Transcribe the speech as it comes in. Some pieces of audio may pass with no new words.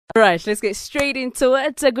All right, let's get straight into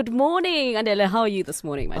it. Good morning, Anele. How are you this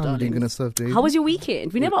morning, my darling? I'm doing stuff, Dave. How was your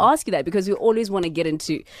weekend? We never ask you that because we always want to get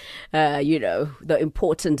into, the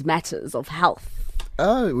important matters of health.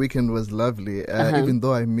 Weekend was lovely, even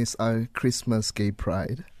though I miss our Christmas gay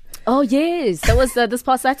pride. Oh, yes. That was this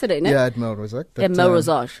past Saturday, no? Yeah, at Melrose. At Melrose.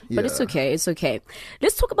 But yeah. it's okay. It's okay.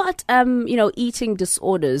 Let's talk about, eating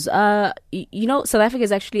disorders. South Africa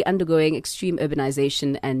is actually undergoing extreme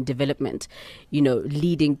urbanization and development,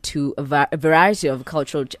 leading to a variety of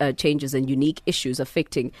cultural changes and unique issues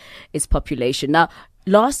affecting its population. Now,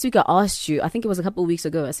 last week I asked you, I think it was a couple of weeks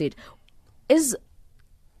ago, I said,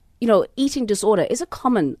 eating disorder, is it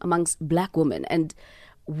common amongst black women? And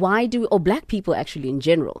why do we, or black people actually in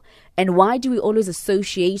general, and why do we always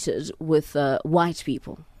associate it with white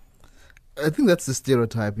people? I think that's the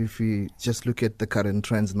stereotype if we just look at the current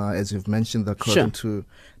trends now, as you've mentioned, according to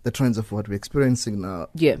the trends of what we're experiencing now.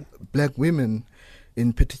 Yeah. Black women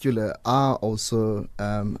in particular are also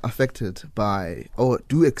affected by or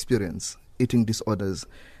do experience eating disorders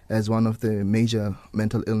as one of the major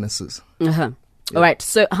mental illnesses. Uh-huh. Yeah. All right.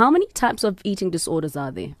 So how many types of eating disorders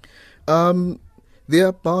are there? There are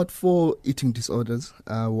about 4 eating disorders.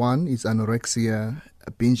 One is anorexia,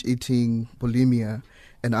 binge eating, bulimia,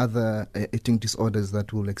 and other eating disorders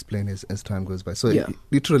that we'll explain as time goes by. So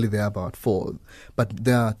literally there are about 4, but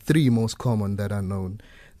there are 3 most common that are known: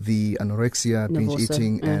 the anorexia, binge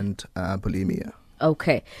eating, and bulimia.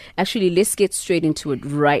 Okay. Actually, let's get straight into it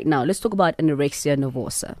right now. Let's talk about anorexia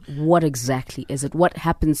nervosa. What exactly is it? What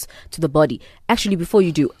happens to the body? Actually, before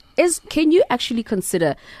you do, can you actually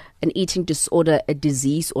consider an eating disorder a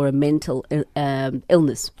disease or a mental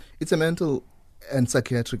illness? It's a mental and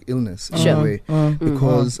psychiatric illness in a way,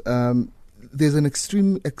 because there's an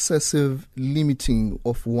extreme excessive limiting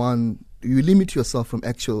of one. You limit yourself from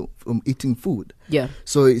eating food. Yeah.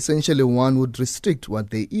 So essentially one would restrict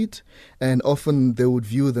what they eat, and often they would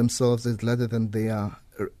view themselves as larger than their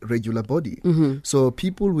regular body. Mm-hmm. So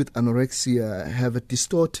people with anorexia have a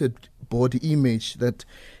distorted body image that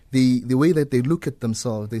the way that they look at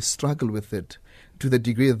themselves, they struggle with it to the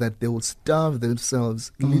degree that they will starve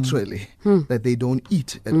themselves literally, that they don't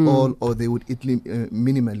eat at all, or they would eat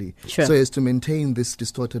minimally, so as to maintain this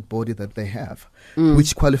distorted body that they have,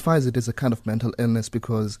 which qualifies it as a kind of mental illness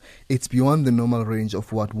because it's beyond the normal range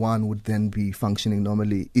of what one would then be functioning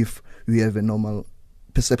normally if you have a normal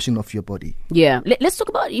perception of your body. Yeah. Let's talk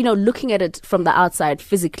about, looking at it from the outside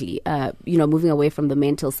physically, moving away from the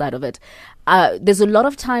mental side of it. There's a lot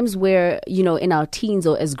of times where, in our teens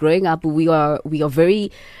or as growing up, we are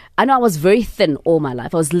very, I know I was very thin all my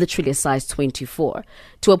life. I was literally a size 24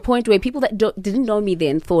 to a point where people that didn't know me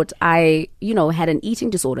then thought I, had an eating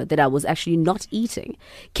disorder, that I was actually not eating.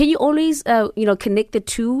 Can you always, connect the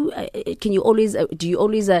two? Can you always, do you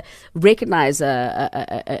always recognize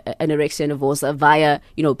anorexia nervosa via,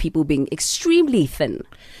 people being extremely thin,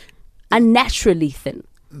 unnaturally thin?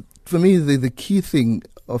 For me, the key thing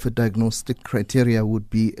of a diagnostic criteria would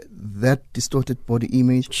be that distorted body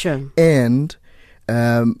image. Sure. And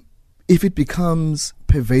if it becomes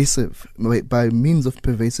pervasive, by means of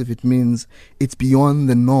pervasive, it means it's beyond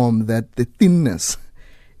the norm, that the thinness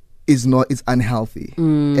is unhealthy,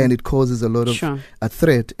 and it causes a lot of a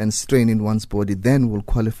threat and strain in one's body, then we'll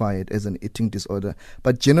qualify it as an eating disorder.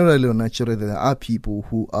 But generally or naturally, there are people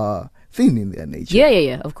who are thin in their nature.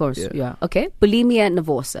 Yeah, of course. Yeah. Okay. Bulimia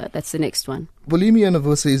nervosa, that's the next one. Bulimia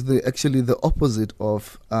nervosa is actually the opposite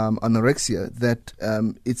of anorexia, that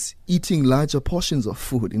it's eating larger portions of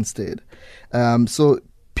food instead. So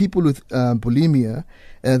people with bulimia,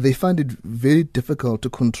 they find it very difficult to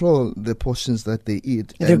control the portions that they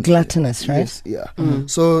eat. They're gluttonous, right? Yes, yeah.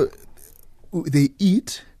 So they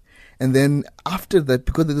eat, and then after that,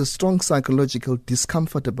 because there's a strong psychological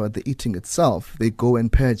discomfort about the eating itself, they go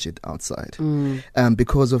and purge it outside.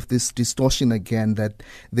 Because of this distortion again, that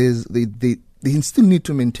they still need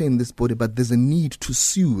to maintain this body, but there's a need to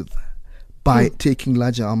soothe by taking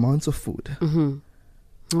larger amounts of food. Mm-hmm.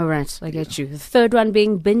 All right, I get you. The third one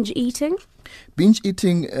being binge eating. Binge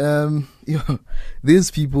eating, these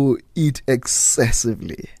people eat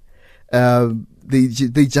excessively.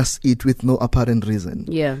 They just eat with no apparent reason.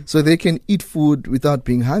 Yeah. So they can eat food without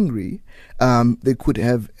being hungry. They could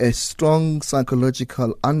have a strong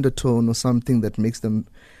psychological undertone or something that makes them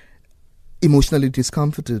emotionally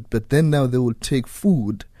discomforted, but then now they will take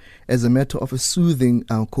food as a matter of a soothing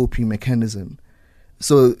coping mechanism.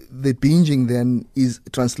 So the binging then is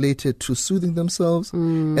translated to soothing themselves.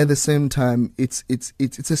 At the same time, it's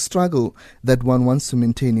a struggle that one wants to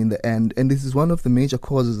maintain in the end, and this is one of the major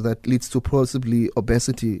causes that leads to possibly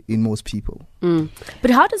obesity in most people.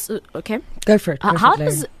 But how does Go for it. how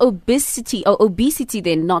does obesity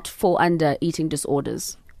then not fall under eating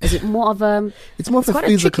disorders? Is it more of a? It's more of a quite a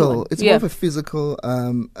tricky physical. one. It's more of a physical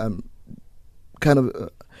kind of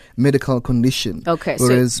medical condition. Okay,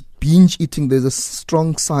 Whereas binge eating, there's a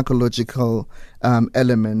strong psychological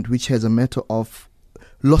element, which has a matter of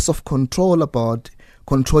loss of control about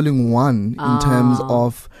controlling one in terms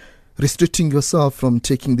of restricting yourself from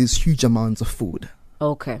taking these huge amounts of food.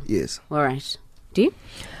 Okay. Yes. All right. Do you?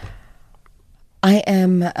 I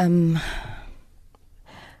am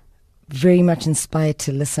very much inspired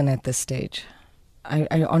to listen at this stage.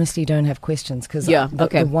 I honestly don't have questions because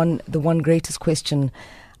the one greatest question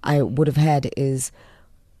I would have had is,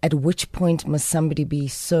 at which point must somebody be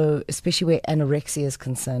so, especially where anorexia is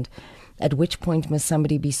concerned, at which point must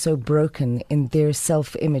somebody be so broken in their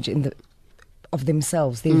self-image, of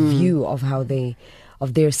themselves, their view of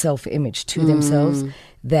of their self-image to themselves,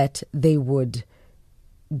 that they would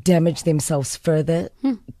damage themselves further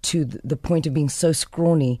to the point of being so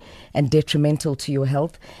scrawny and detrimental to your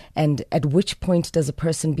health? And at which point does a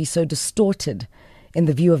person be so distorted in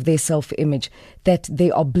the view of their self-image that they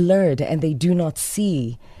are blurred and they do not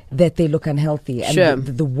see that they look unhealthy? And Sure.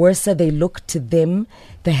 the worser they look to them,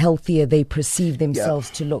 the healthier they perceive themselves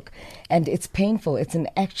to look. And it's painful. It's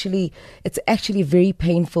actually a very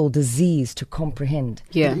painful disease to comprehend.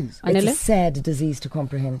 Yeah. It's a Anele? sad disease to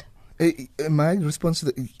comprehend. My response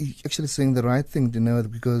to you're actually saying the right thing,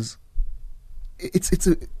 because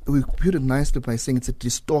we put it nicely by saying it's a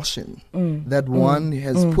distortion that one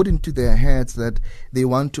has put into their heads, that they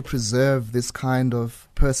want to preserve this kind of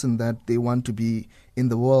person that they want to be in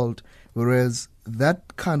the world, whereas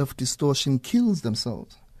that kind of distortion kills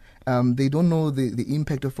themselves. They don't know the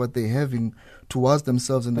impact of what they're having towards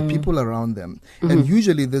themselves and the people around them. And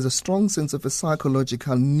usually there's a strong sense of a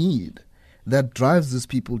psychological need that drives these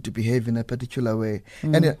people to behave in a particular way.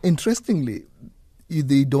 And interestingly,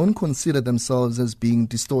 they don't consider themselves as being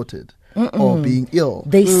distorted or being ill.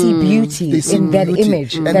 They see beauty in that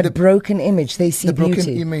image, And that broken image. They see the beauty.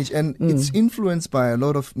 broken image, and it's influenced by a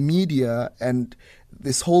lot of media and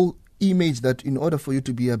this whole image that in order for you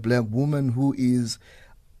to be a black woman who is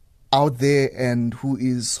out there and who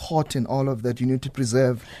is hot and all of that, you need to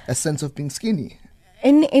preserve a sense of being skinny.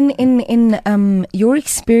 In your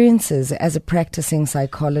experiences as a practicing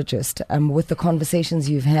psychologist, with the conversations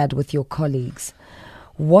you've had with your colleagues,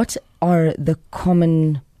 what are the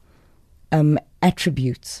common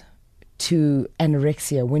attributes to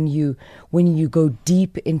anorexia when you go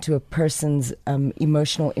deep into a person's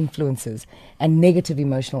emotional influences and negative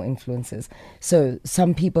emotional influences? So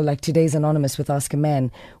some people, like today's Anonymous with Ask a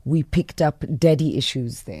Man, we picked up daddy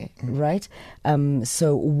issues there, right?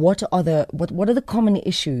 So what are the common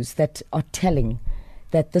issues that are telling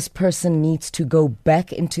that this person needs to go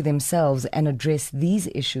back into themselves and address these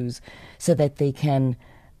issues so that they can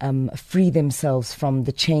free themselves from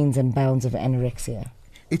the chains and bounds of anorexia?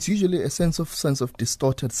 It's usually a sense of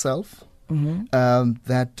distorted self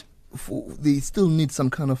that they still need some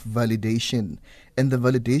kind of validation, and the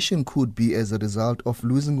validation could be as a result of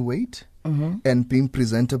losing weight and being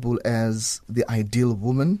presentable as the ideal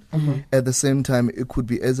woman. At the same time, it could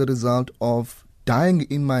be as a result of dying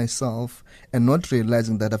in myself and not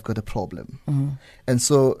realizing that I've got a problem. And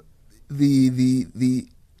so the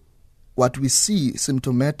what we see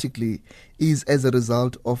symptomatically is as a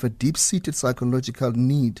result of a deep-seated psychological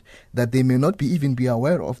need that they may not even be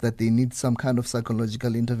aware of, that they need some kind of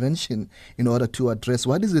psychological intervention in order to address.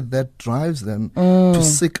 What is it that drives them to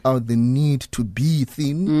seek out the need to be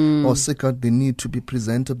thin or seek out the need to be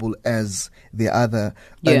presentable as the other?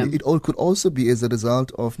 Yeah. And it all could also be as a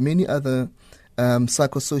result of many other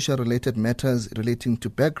psychosocial related matters relating to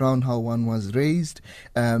background, how one was raised,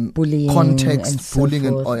 Bullying context, and so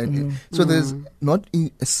bullying, forth. so there's not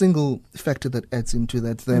a single factor that adds into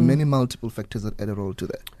that. There are many multiple factors that add a role to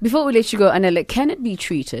that. Before we let you go, Anele, can it be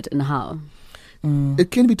treated and how? It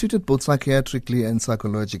can be treated both psychiatrically and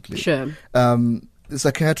psychologically. Sure. The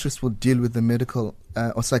psychiatrist will deal with the medical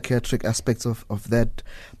or psychiatric aspects of that,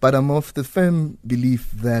 but I'm of the firm belief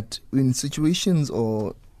that in situations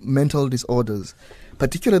or mental disorders,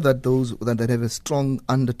 particularly that those that have a strong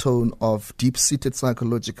undertone of deep-seated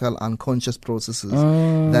psychological unconscious processes,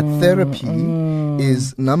 that therapy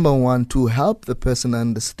is number one to help the person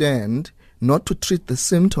understand, not to treat the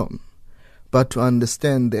symptom, but to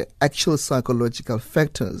understand the actual psychological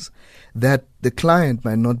factors that the client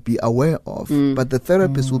might not be aware of. But the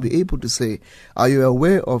therapist will be able to say, are you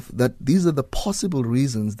aware of that these are the possible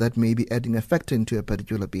reasons that may be adding a factor into a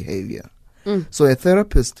particular behavior? So a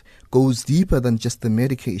therapist goes deeper than just the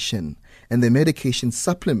medication, and the medication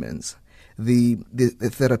supplements the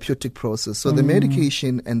therapeutic process. So the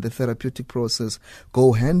medication and the therapeutic process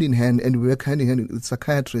go hand in hand, and we work hand in hand with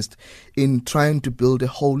psychiatrists in trying to build a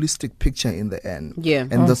holistic picture in the end.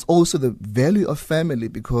 And that's also the value of family,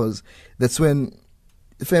 because that's when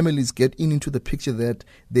families get into the picture, that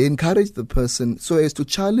they encourage the person so as to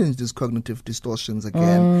challenge these cognitive distortions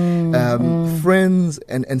again. Friends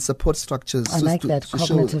and support structures. I like that,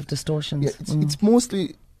 cognitive distortions. Yeah, it's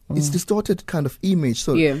mostly... It's distorted kind of image.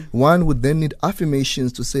 So one would then need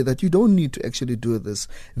affirmations to say that you don't need to actually do this.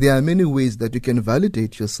 There are many ways that you can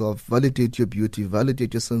validate yourself, validate your beauty,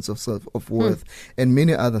 validate your sense of self-worth, and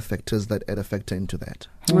many other factors that add a factor into that.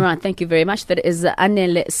 All right, thank you very much. That is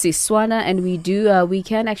Anele Siswana, and we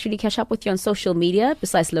can actually catch up with you on social media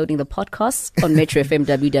besides loading the podcasts on Metro FM,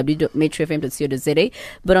 www.metrofm.co.za.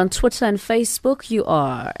 But on Twitter and Facebook, you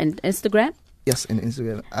are, and Instagram? Yes, in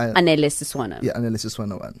Instagram. Anele Siswana. Yeah, Anele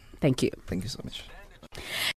Siswana 1. Thank you. Thank you so much.